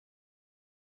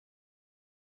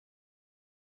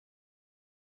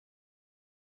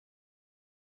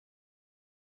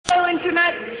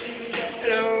Internet.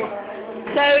 Hello.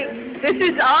 So this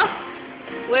is us.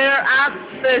 We're at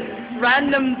this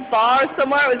random bar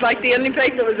somewhere. It was like the only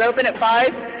place that was open at 5.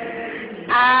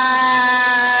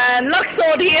 And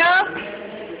Luxord here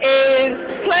is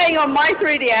playing on my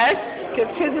 3DS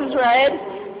because his is red.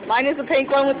 Mine is a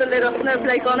pink one with a little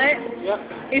snowflake on it. Yep.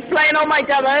 He's playing all my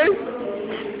demos.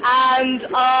 And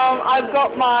I've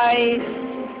got my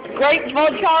grape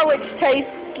vodka, which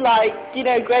tastes like, you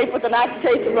know, grape with an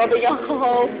aftertaste of rubbing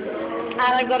alcohol. And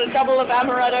I've got a double of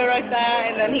amaretto right there,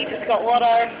 and then he just got water.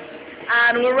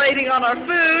 And we're waiting on our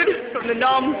food from the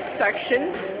nom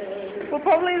section. We're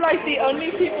probably like the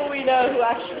only people we know who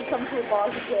actually come to a bar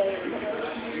to play.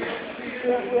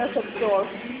 We are some store.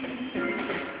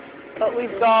 But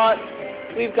we've got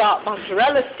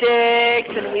mozzarella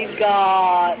sticks, and we've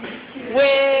got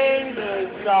wings, and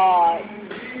we've got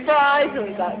fries, and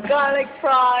we've got garlic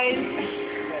fries.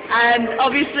 And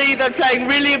obviously they're playing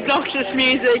really obnoxious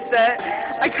music that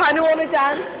I kind of want to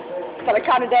dance, but I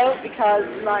kind of don't because,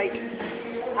 like,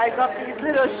 I've got these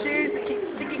little shoes that keep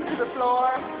sticking to the floor.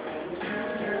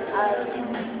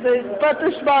 But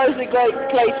this bar is a great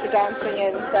place for dancing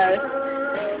in, so.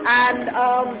 And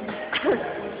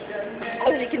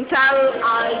as you can tell,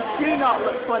 I do not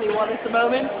look 21 at the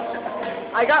moment.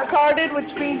 I got carded,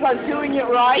 which means I'm doing it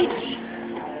right.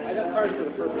 I got carded for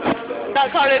the first time today.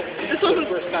 Got carded. This wasn't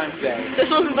the first time today. This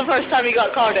wasn't the first time you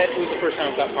got carded. It was the first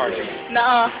time I got carded.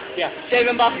 Nuh-uh. Yeah. Dave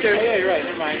 & Buster's. Oh, yeah, you're right.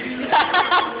 Never mind.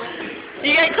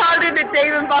 You get carded at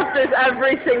Dave & Buster's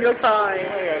every single time.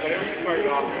 Oh, yeah, but I don't get carded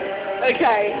often.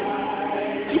 Okay.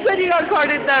 You said you got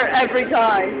carded there every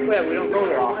time. Well, we don't go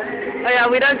there often. Oh yeah,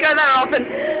 we don't go there often.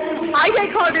 I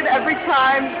get carded every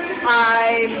time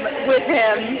I'm with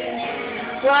him.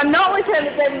 When I'm not with him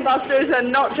at Dave & Buster's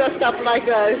and not dressed up like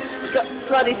a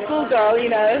bloody schoolgirl, you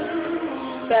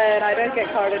know, then I don't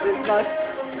get carded as much.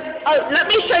 Oh, let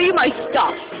me show you my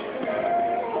stuff.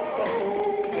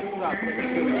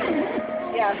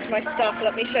 Yes, my stuff.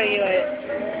 Let me show you it.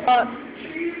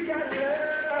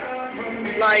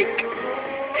 Like,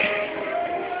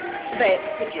 fail.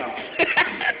 Good job.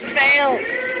 Fail.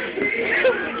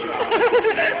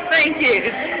 Thank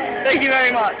you. Thank you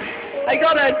very much. I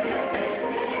got a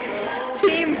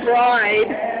Team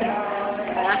Bride.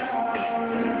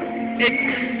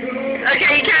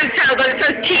 Okay, you can't tell, but it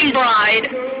says Team Bride.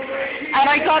 And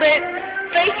I got it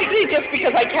basically just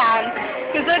because I can.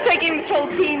 Because they're taking this whole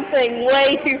team thing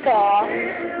way too far.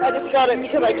 I just got it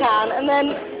because I can. And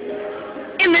then,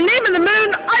 in the name of the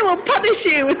moon, I will punish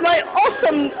you with my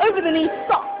awesome over-the-knee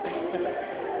socks.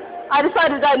 I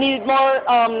decided I needed more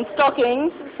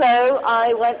stockings, so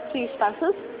I went to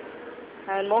Spencer's.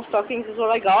 And more stockings is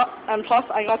what I got. And plus,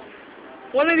 I got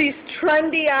one of these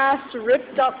trendy-ass,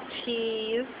 ripped-up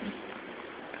tees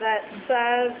that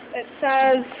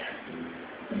says,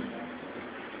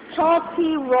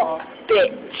 Party Rock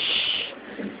Bitch.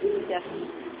 Yes,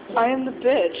 I am the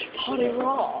bitch. Party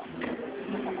Rock.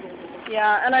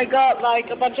 Yeah, and I got, like,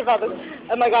 a bunch of others.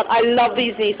 Oh my god, I love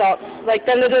these knee socks. Like,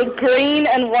 the little green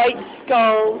and white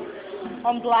skulls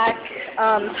on black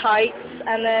tights.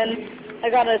 And then I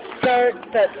got a skirt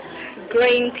that's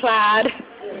green plaid.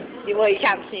 Well, you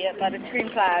can't see it, but it's green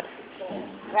plaid.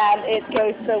 And it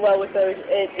goes so well with those.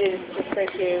 It is just so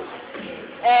cute.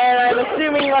 And I'm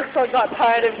assuming Luxord got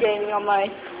tired of gaming on my...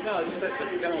 No, just that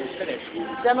the demo was finished.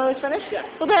 Demo is finished? Yeah.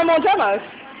 Well, there are more demos.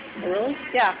 Oh, really?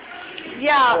 Yeah.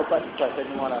 Yeah. Oh, but I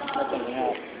didn't want to mess anything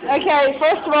up. Okay,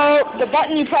 first of all, the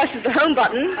button you press is the home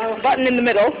button. Button in the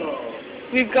middle.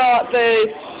 We've got the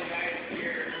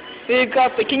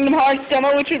Kingdom Hearts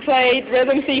demo, which we played,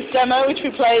 Rhythm Thief demo, which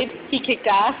we played. He kicked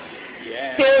ass.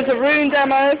 Yeah. Here's a Rune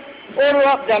demo, Order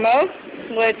Up demo,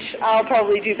 which I'll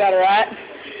probably do better at.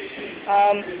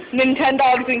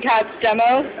 Nintendogs Cats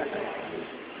demo.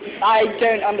 I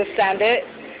don't understand it.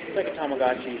 It's like a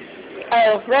Tamagotchi.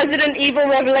 Oh, Resident Evil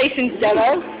Revelations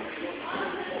demo.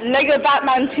 Lego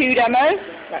Batman 2 demo.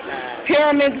 Batman.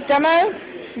 Pyramids demo.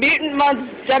 Mutant Mods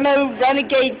demo,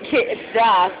 Renegade Kit,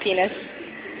 penis.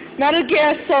 Metal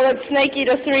Gear Solid Snake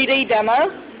Eater 3D demo,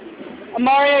 a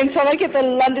Mario and Sonic at the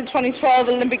London 2012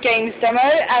 Olympic Games demo,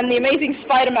 and the Amazing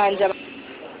Spiderman demo.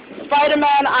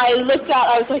 Spiderman, I looked at,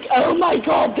 I was like, oh my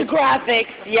god, the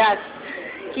graphics, yes.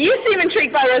 You seem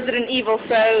intrigued by Resident Evil,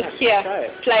 so here,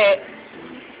 play it.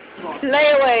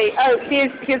 Play away. Oh,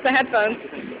 here's the headphones.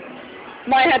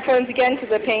 My headphones again, because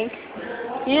they're pink.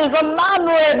 He is a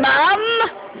manly man.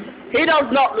 He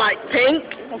does not like pink.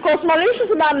 Of course, Maurice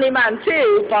is a manly man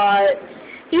too, but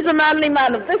he's a manly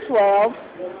man of this world.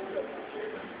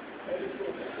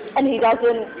 And he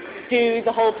doesn't do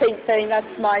the whole pink thing. That's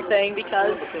my thing,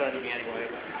 because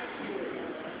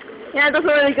Yeah, it doesn't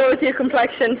really go with your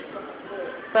complexion.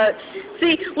 But,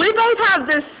 see, we both have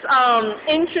this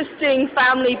interesting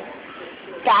family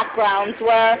backgrounds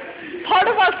where part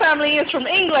of our family is from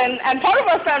England and part of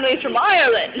our family is from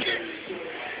Ireland.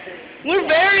 We're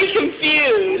very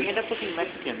confused. We end up looking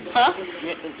Mexican. Huh?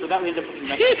 So that we end up looking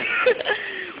Mexican.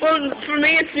 Well, for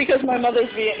me it's because my mother's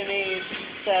Vietnamese,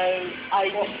 so I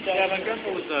just Yeah, my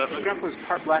grandpa was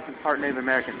part black and part Native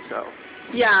American, so.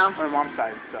 Yeah. On my mom's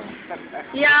side, so.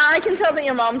 Yeah, I can tell that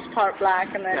your mom's part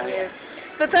black and then you.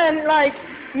 But then, like,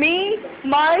 me,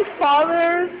 my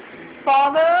father's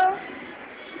father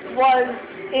was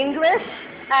English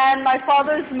and my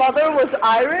father's mother was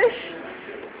Irish.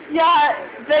 Yeah,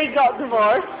 they got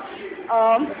divorced.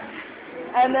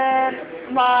 And then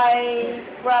my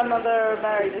grandmother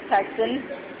married a Texan.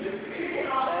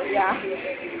 So, yeah.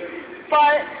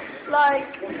 But,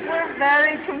 like, we're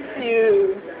very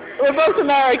confused. We're both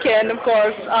American, of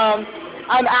course.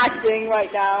 I'm acting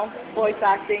right now, voice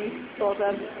acting, sort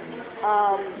of.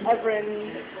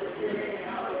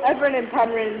 Everin and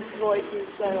Penrin's voices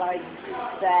are like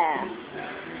there.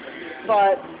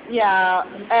 But, yeah,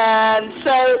 and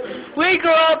so we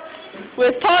grew up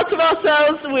with parts of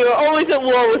ourselves, we were always at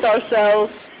war with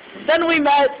ourselves. Then we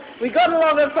met, we got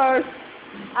along at first,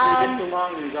 and we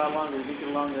got along, we get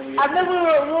along, and then we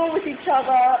were at war with each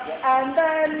other, and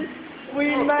then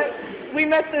we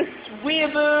met this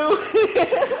weeaboo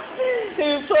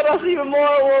who put us even more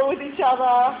at war with each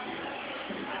other.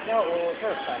 No, well,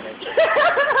 first time.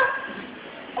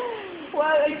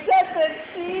 Well, except that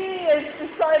she has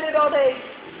decided on a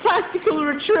tactical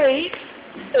retreat.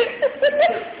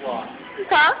 Slot.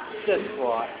 Huh? She does a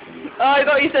slot. Oh, I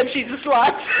thought you said she's a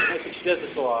slut. She does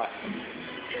a slot.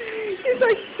 She's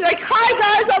like, hi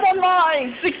guys, I'm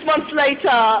online. 6 months later,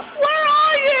 where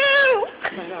are you? I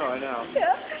know.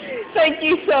 Yeah. Thank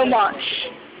you so much.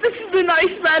 This is the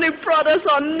nice man who brought us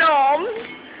on Nom.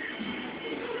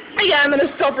 Yeah, I'm going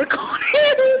to stop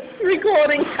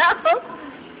recording now.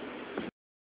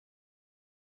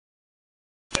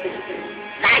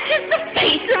 That is the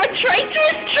face of a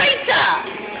traitorous traitor!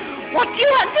 What do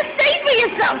you have to say for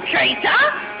yourself, traitor?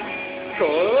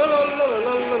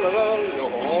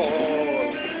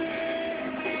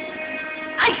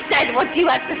 I said what you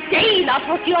have to say, not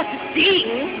what you have to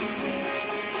sing.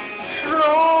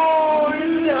 Troll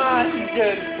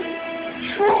dungeon.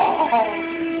 Troll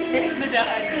in the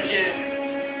dungeon.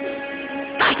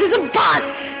 That is a bus!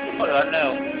 What do I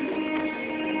know?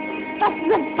 That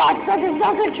is a bus, that is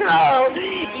not a troll!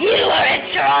 You are a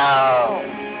troll!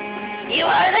 You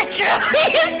are the troll!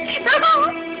 troll!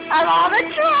 I'm all the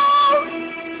troll!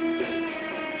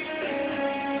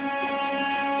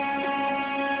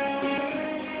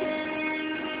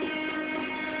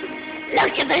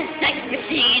 Look at this sex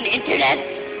machine, internet!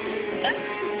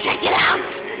 Check it out!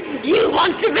 You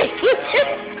want to mate with it?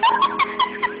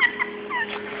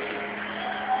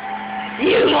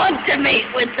 You want to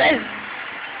mate with this?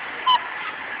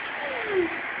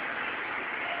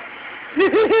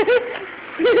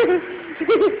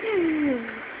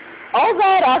 All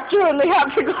that after only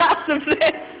half a glass of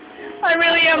this. I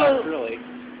really am Really?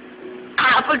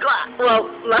 half a glass. Well,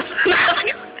 less than half a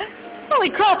glass. Holy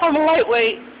crap, I'm a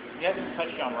lightweight. You haven't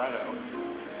touched on right out.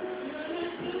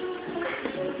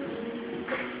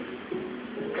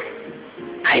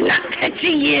 I'm not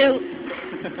touching you.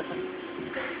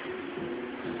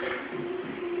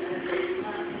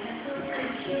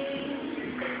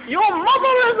 Your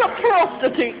mother is a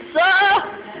prostitute, sir.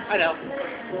 I know.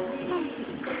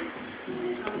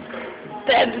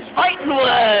 Them's fighting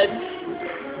words.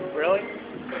 Really?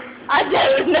 I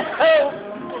don't know.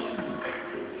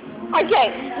 Okay,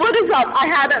 what is up? I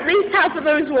had at least half of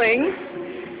those wings.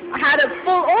 I had a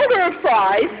full order of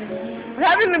fries. I'm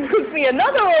having them cook me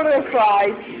another order of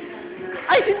fries.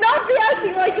 I should not be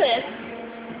acting like this.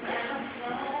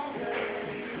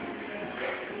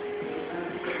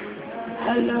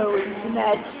 Hello,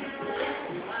 Internet.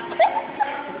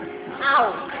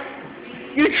 Ow!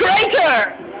 You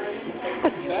traitor!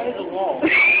 That is a wall. It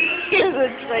is a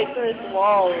traitorous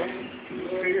wall.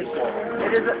 For yourself.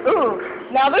 It is a, ooh,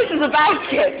 now this is a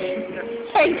basket.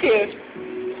 Thank you.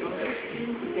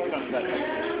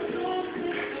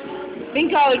 I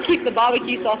think I would keep the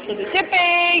barbecue sauce for the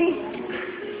dipping.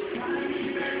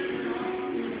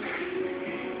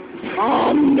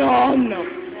 Oh, no, no.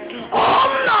 Oh,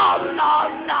 no, no,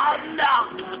 no, no.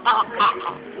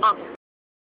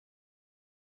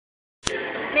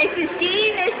 Mrs. G,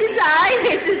 Mrs. I,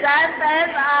 Mrs. F,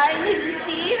 F, I, Mrs. T,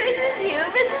 Mrs. U,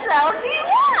 Mrs. L, C,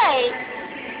 Y.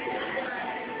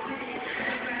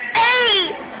 A,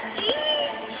 E,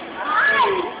 I.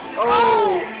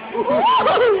 Oh.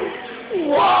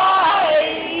 Why?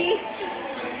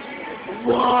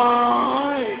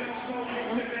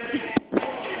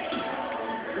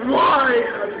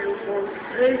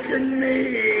 awaken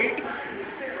me.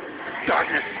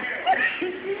 Darkness.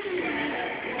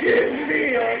 Give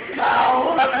me your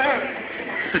power.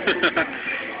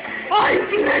 I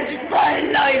pledged my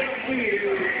life to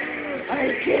you. I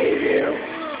gave you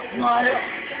my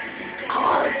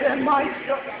heart and my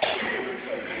soul.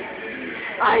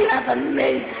 I have a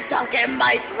mace stuck in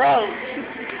my throat.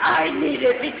 I need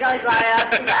it because I have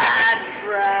bad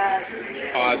breath.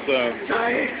 Awesome.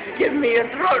 Sorry, give me a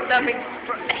throat numbing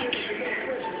spray.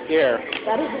 Here.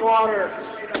 That is water.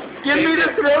 Give me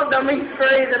the throat numbing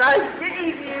spray that I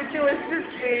gave you to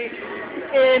assist me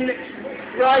in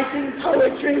writing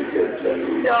poetry to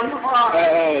Kingdom Hearts.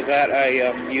 Oh, that I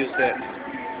used it.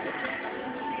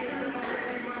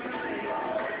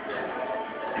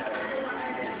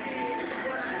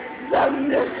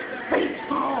 The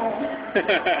faithful.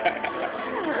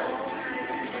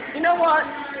 You know what?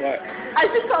 What? I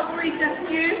should probably just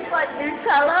use like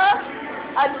Nutella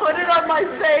and put it on my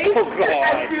face Oh, God.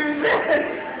 and do this.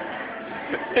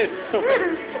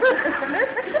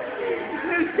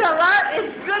 Nutella is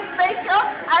good makeup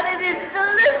and it is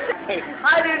delicious.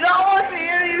 I do not want to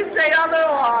hear you say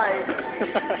otherwise.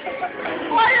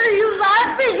 Why are you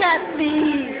laughing at me?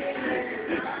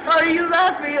 Are you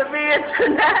laughing at the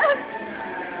internet?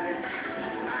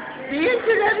 The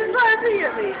internet is laughing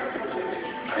at me.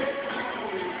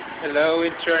 Hello,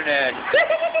 Internet.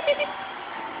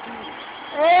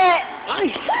 Why? She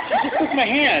just took my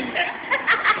hand.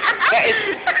 That is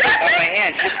on my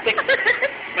hand. She just took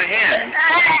my hand.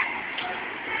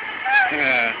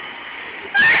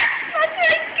 That's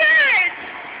really good.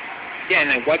 Yeah, and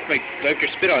I wiped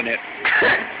your spit on it.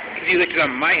 Because you licked it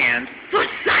on my hand. For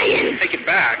science. Take it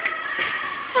back.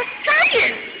 For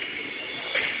science.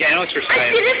 Yeah, I know it's for I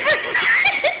science. did it for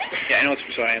science. Yeah, I know it's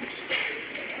for science.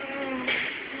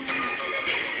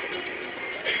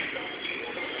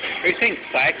 Are you saying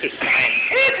science or science?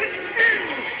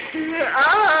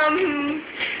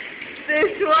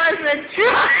 This was a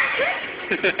try.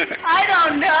 I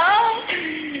don't know.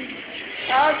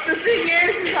 The thing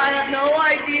is I have no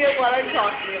idea what I'm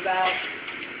talking about.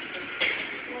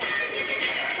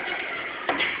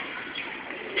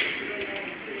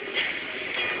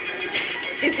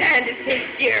 His hand is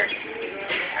tastier.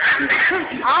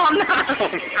 Oh no.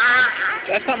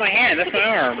 That's not my hand, that's my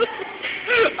arm.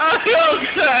 Oh,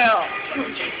 girl.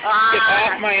 Get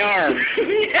off my arm.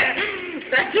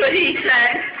 That's what he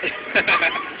said.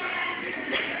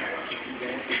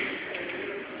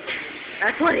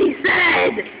 That's what he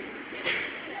said.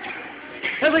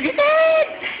 That's what he said.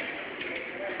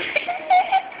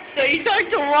 So you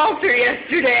talked to Walter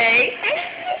yesterday.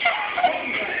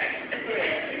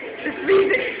 This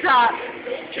music stopped.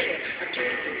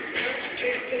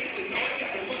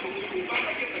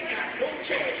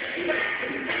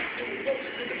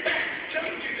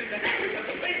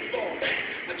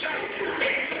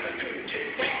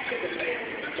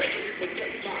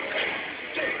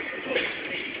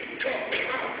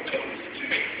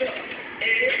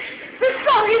 This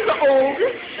song is old as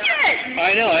shit. I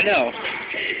know.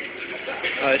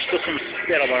 There's still some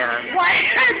spit on my arm. Why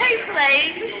are they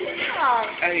playing this song?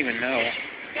 I don't even know.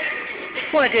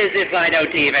 What is this I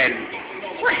don't even?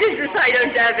 What is this I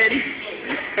don't, Devin?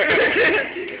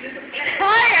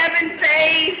 Hi, Evan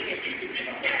Face.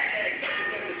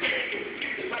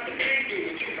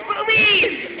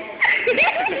 Boobies.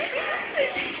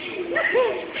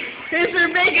 These are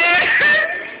bigger.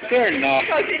 They're not.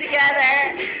 Closer together.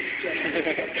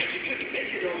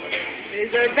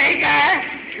 These are bigger.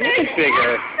 Nothing's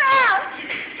bigger. Stop.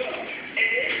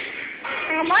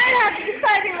 I might have to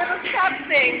decide a little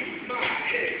something.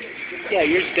 Yeah,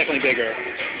 yours is definitely bigger.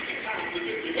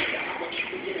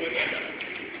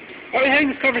 Why are we having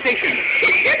this conversation?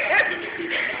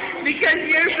 Because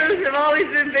your boobs have always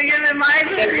been bigger than my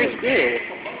Yeah, yours boobs. do.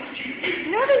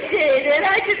 No, they didn't.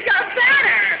 I just got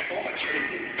fatter.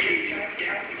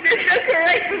 There's no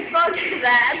correct response to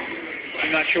that.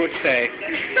 I'm not sure what to say.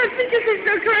 That's because there's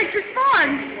no correct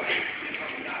response.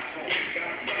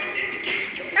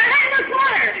 Hey, look,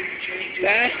 water.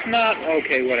 That's not...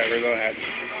 Okay, whatever, go ahead.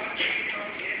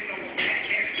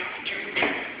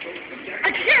 I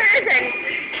sure isn't.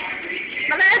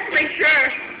 But I have to make sure.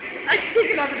 I'm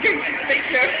taking off the picture to make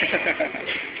sure.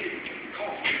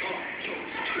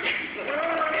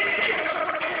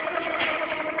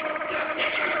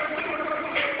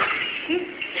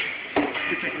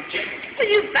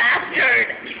 You bastard!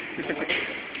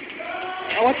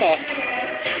 Oh, what the?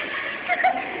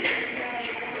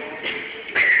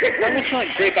 That looks like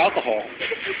grape alcohol.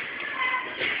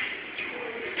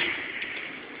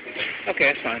 Okay,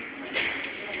 that's fine.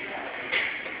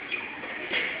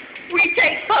 We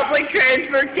take public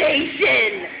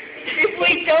transportation.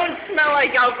 they don't smell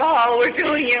like alcohol, we're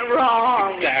doing it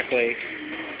wrong. Exactly.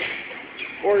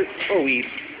 Or weed.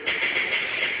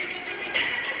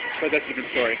 But that's a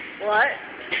different story. What?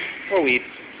 Or weed.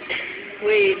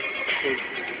 Weed.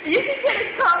 You can get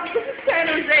this is San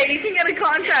Jose, you can get a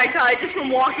contact high just from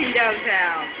walking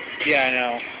downtown. Yeah, I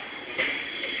know.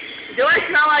 Do I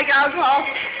smell like alcohol?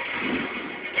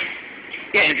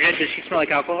 Yeah, Andrea, does she smell like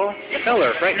alcohol? Tell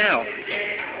her, right now.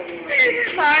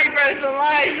 Hi,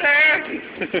 breathalyzer.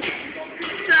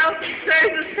 So,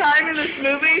 there's this time in this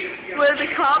movie where the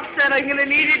cop said, I'm going to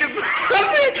need you to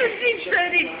pump it, and she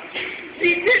said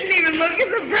he didn't even look at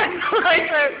the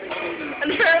breathalyzer.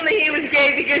 And apparently he was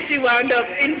gay because she wound up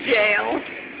in jail.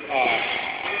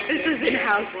 This is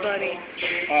in-house funny.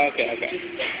 Okay.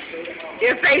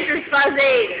 Your face is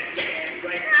fuzzy.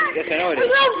 Yes, I know it is.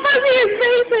 It's not fuzzy, his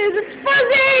face is. It's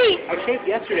fuzzy. I shaved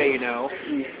yesterday, you know.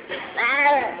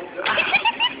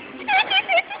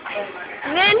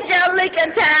 Ninja lick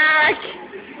attack.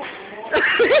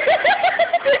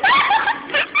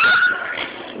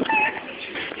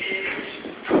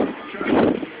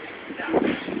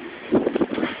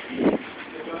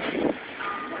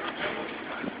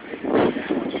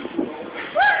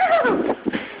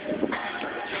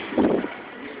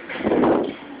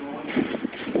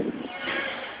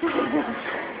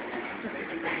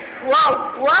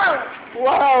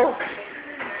 Whoa.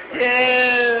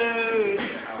 Dude.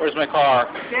 Where's my car?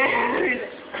 Dude.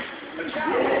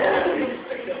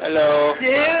 Hello.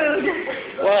 Dude.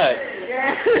 What?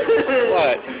 Dude.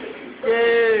 What?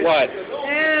 Dude. What?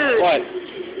 Dude. What?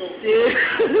 Dude.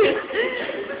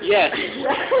 Yes.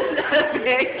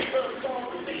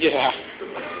 Yeah.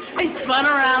 I spun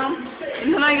around,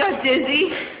 and then I got dizzy.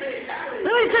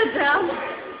 Then I sat down,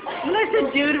 and I said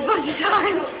dude a bunch of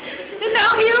times. And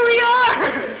now here we are.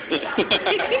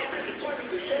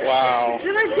 Wow.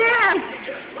 Then I danced.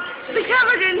 The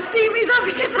camera didn't see me though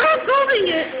because I was holding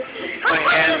it. My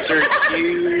hands are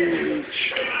huge.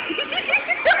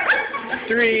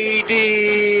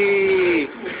 3D.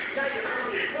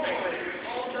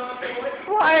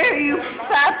 Why are you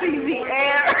fapping the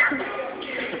air?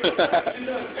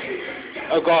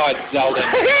 Oh God, Zeldin.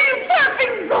 Why are you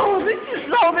fapping, Zeldin?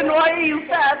 Zeldin, why are you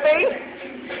fapping?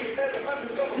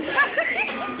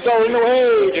 Zeldin away.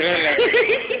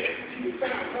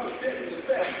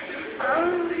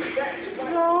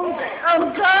 Oh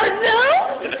God, no!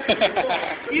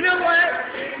 You know what?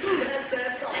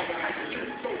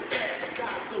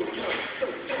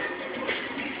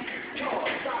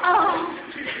 Oh,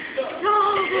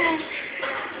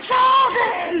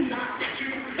 Sheldon!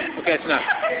 Okay, it's enough.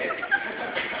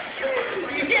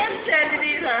 You can't stand it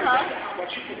either, huh?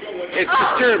 It's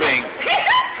disturbing.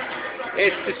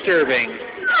 It's disturbing.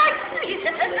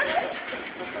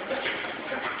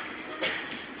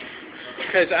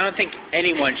 Because I don't think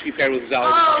anyone should be paired with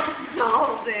Zeldin. Oh,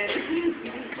 Sheldon.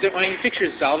 So when you picture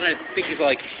Zeldin, I think he's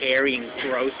like hairy and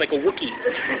gross, like a Wookiee.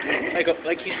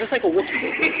 Like he's just like a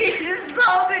Wookiee.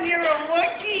 Sheldon, you're a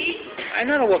Wookiee. I'm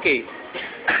not a Wookiee.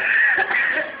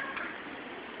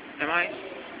 Am I?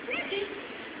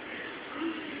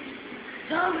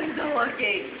 Sheldon's a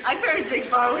Wookiee. I paired Big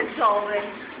Bar with Sheldon.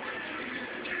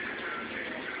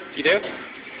 You do?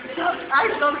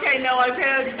 I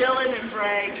paired Dylan and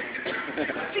Bragg.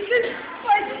 Because,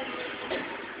 like,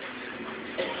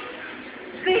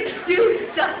 they do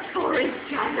stuff for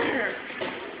each other.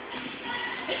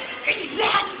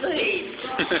 Exactly.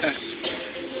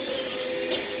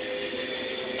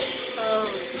 Oh,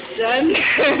 done.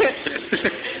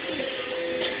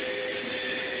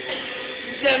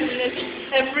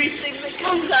 Everything that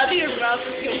comes out of your mouth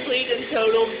is complete and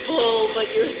total bull, but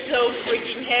you're so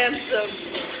freaking handsome.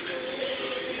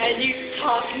 And you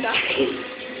talk nice.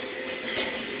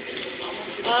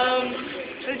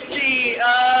 Let's see,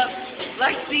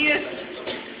 Lexius,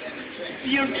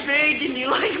 you're big and you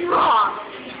like raw.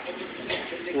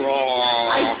 Raw.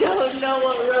 I don't know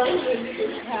what relevance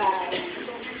this has.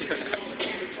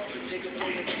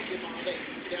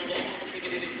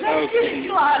 That's just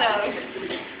GLaDOS.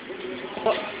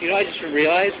 Well, you know, I just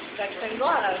realized. That's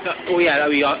GLaDOS. No, oh yeah,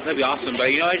 that'd be awesome.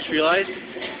 But you know, I just realized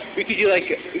we could do like,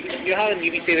 you know how in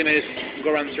UB Say they made us go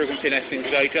around the circle and say nice things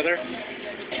about each other.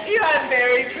 You have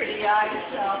very pretty eyes,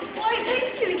 so why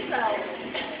thank you so?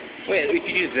 Wait, we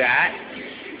could do that,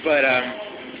 but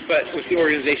with the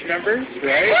organization members,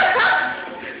 right?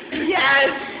 Yes.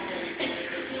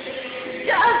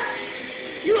 Yes.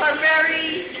 You are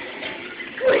very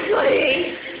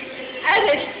squiggly, and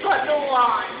it's fun to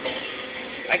watch.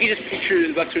 I can just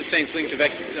picture Lexford saying something to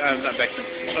not Vexen.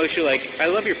 Alicia, like, I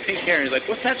love your pink hair. And he's like,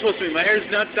 what's that supposed to mean? My hair's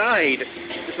not dyed.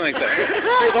 Something like that.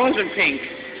 It's always been pink.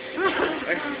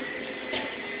 Right?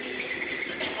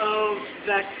 Oh,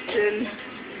 Vexen.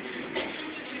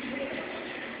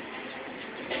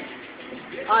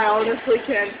 I honestly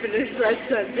can't finish that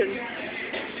sentence.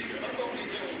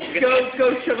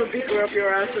 Go shove a beaker up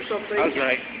your ass or something. I was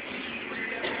right.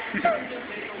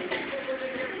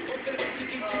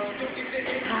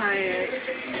 Hi.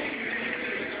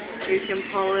 You can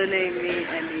pollinate me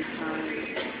anytime.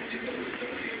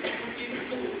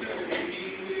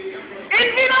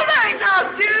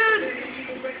 Nintendogs, dude!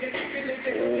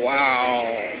 Wow.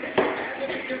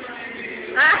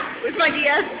 Ah, where's my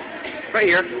DS? Right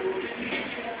here.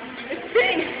 It's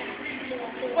pink.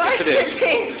 Why Yes, is it it is.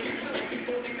 pink?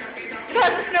 It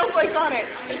has a snowflake on it.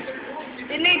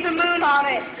 It needs a moon on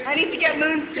it. I need to get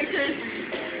moon stickers.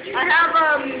 I have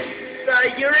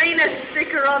the Uranus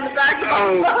sticker on the back of my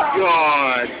Oh, phone.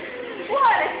 God.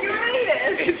 What? It's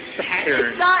Uranus. It's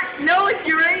Saturn. It's not. No, it's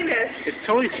Uranus. It's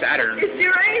totally Saturn. It's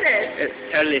Uranus. It's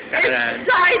totally Saturn.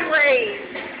 It's sideways.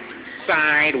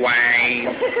 Sideways.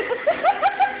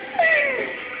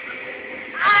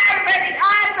 I'm ready.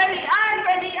 I'm ready. I'm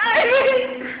ready. I'm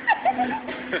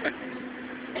ready.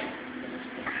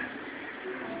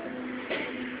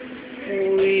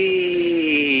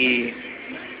 Wee.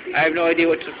 I have no idea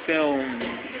what to film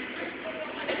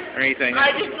or anything.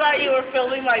 I just thought you were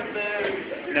filming my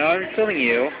boobs. No, I'm filming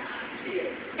you.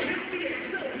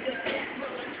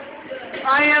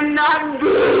 I am not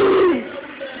boobs.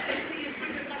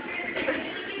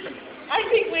 I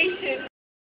think we should.